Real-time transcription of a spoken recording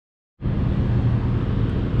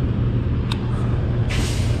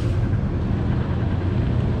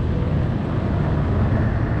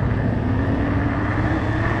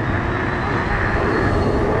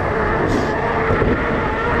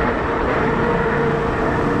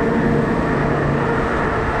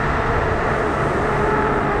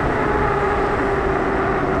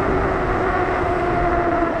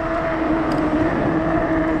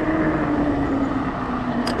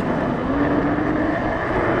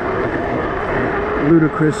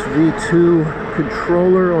Ludicrous V2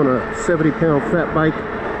 controller on a 70-pound fat bike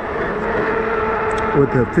with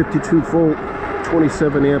a 52 volt,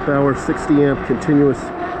 27 amp hour, 60 amp continuous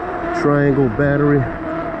triangle battery,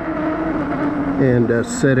 and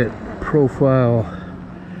set it profile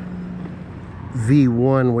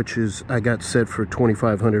V1, which is I got set for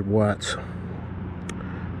 2500 watts,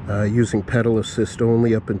 using pedal assist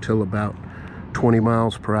only up until about 20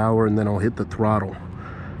 miles per hour, and then I'll hit the throttle.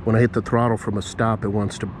 When I hit the throttle from a stop, it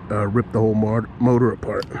wants to rip the whole motor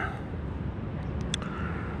apart.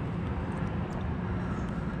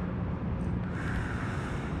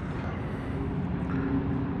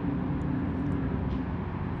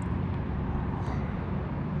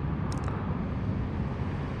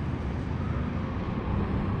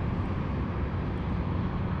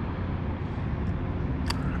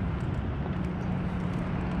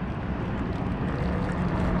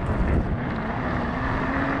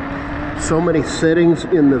 So many settings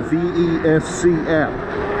in the VESC app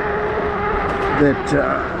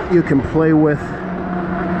that you can play with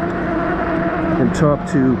and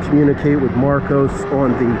communicate with Marcos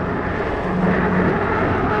on the,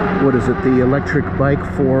 the electric bike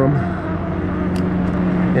forum,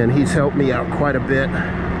 and he's helped me out quite a bit,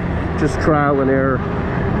 just trial and error.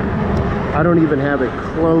 I don't even have it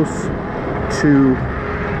close to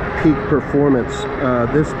peak performance.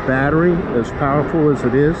 This battery, as powerful as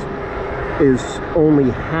it is only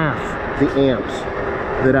half the amps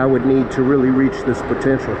that I would need to really reach this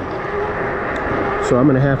potential. So I'm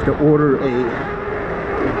going to have to order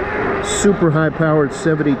a super high powered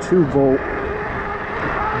 72 volt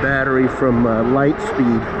battery from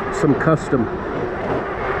Lightspeed, some custom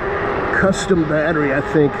battery. I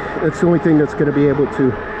think that's the only thing that's going to be able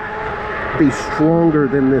to be stronger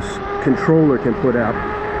than this controller can put out.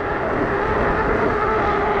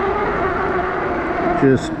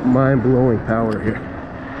 Just mind-blowing power here.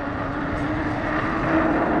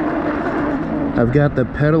 I've got the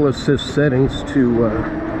pedal assist settings to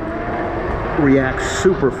react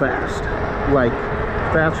super fast, like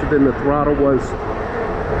faster than the throttle was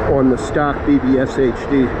on the stock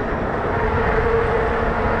Bbshd.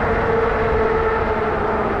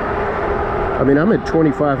 I mean, I'm at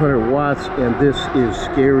 2500 watts and this is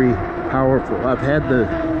scary powerful. I've had the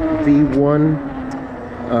V1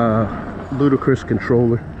 Ludicrous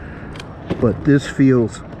controller, but this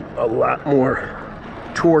feels a lot more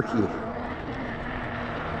torquey.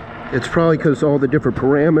 It's probably because all the different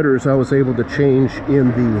parameters I was able to change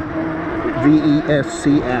in the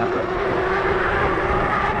VESC app.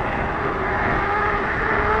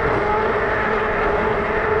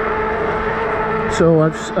 So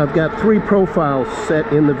I've got 3 profiles set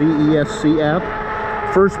in the VESC app.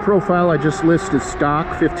 First profile I just listed stock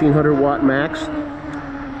 1500 watt max,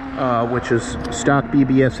 which is stock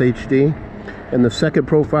Bbshd, and the second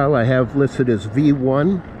profile I have listed as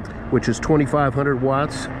V1, which is 2500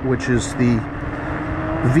 watts, which is the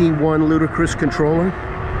V1 Ludicrous controller.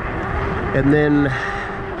 And then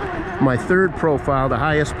my third profile, the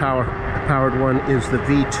highest powered one, is the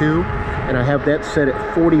V2, and I have that set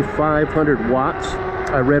at 4500 watts.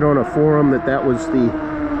 I read on a forum that was the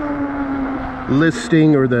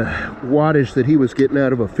listing or the wattage that he was getting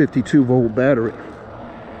out of a 52 volt battery.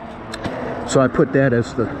 So I put that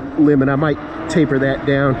as the limit. I might taper that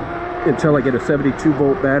down until I get a 72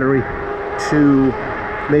 volt battery to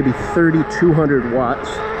maybe 3200 watts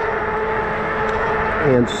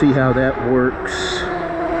and see how that works.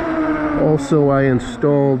 Also, I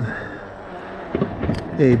installed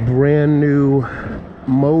a brand new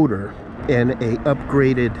motor and a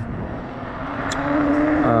upgraded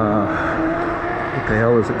what the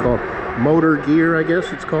hell is it called? Motor gear, I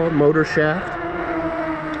guess it's called, motor shaft,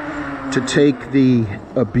 to take the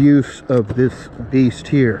abuse of this beast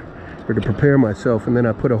here, or to prepare myself. And then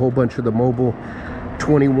I put a whole bunch of the Mobile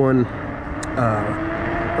 21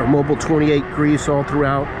 or Mobile 28 grease all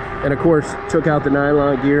throughout, and of course took out the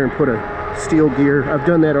nylon gear and put a steel gear. I've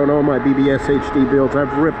done that on all my Bbshd builds.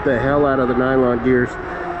 I've ripped the hell out of the nylon gears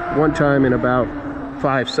one time in about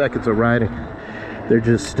 5 seconds of riding. They're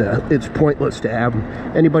just it's pointless to have them.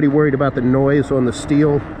 Anybody worried about the noise on the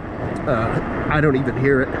steel, I don't even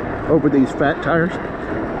hear it over these fat tires.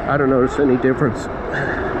 I don't notice any difference.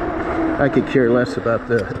 I could care less about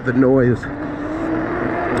the noise.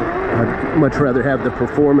 I'd much rather have the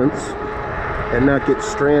performance and not get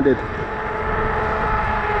stranded.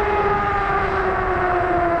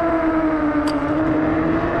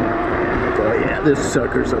 Oh yeah, this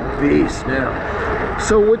sucker's a beast now.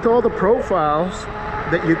 So with all the profiles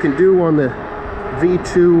that you can do on the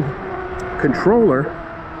V2 controller,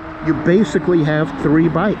 you basically have 3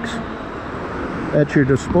 bikes. at your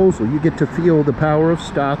disposal. You get to feel the power of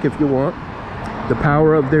stock if you want, the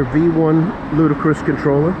power of their V1 Ludicrous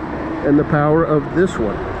controller, and the power of this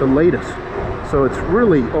one, the latest. So it's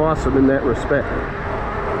really awesome in that respect.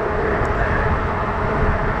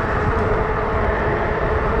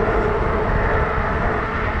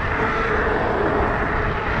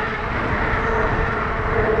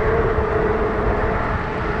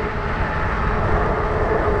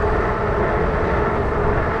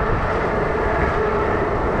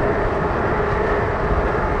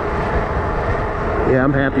 Yeah,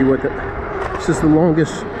 I'm happy with it. This is the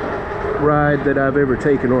longest ride that I've ever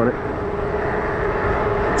taken on it.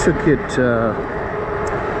 Took it,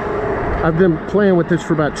 I've been playing with this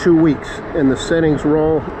for about 2 weeks, and the settings were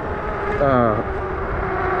all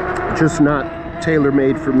just not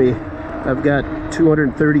tailor-made for me. I've got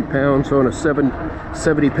 230 pounds on a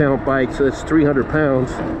 70-pound bike, so that's 300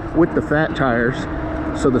 pounds with the fat tires.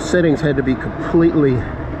 So the settings had to be completely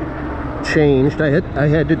changed. I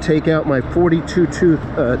had to take out my 42 tooth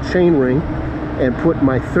chain ring and put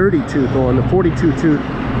my 30 tooth on. The 42 tooth,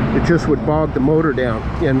 it just would bog the motor down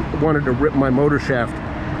and wanted to rip my motor shaft.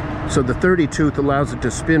 So the 30 tooth allows it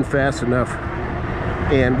to spin fast enough.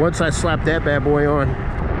 And once I slapped that bad boy on,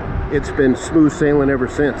 it's been smooth sailing ever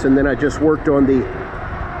since. And then I just worked on the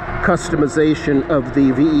customization of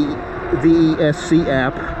the VESC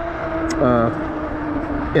app.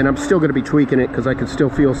 And I'm still going to be tweaking it because I can still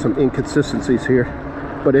feel some inconsistencies here.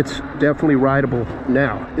 But it's definitely rideable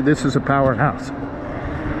now. This is a powerhouse.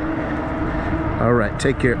 All right,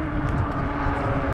 take care.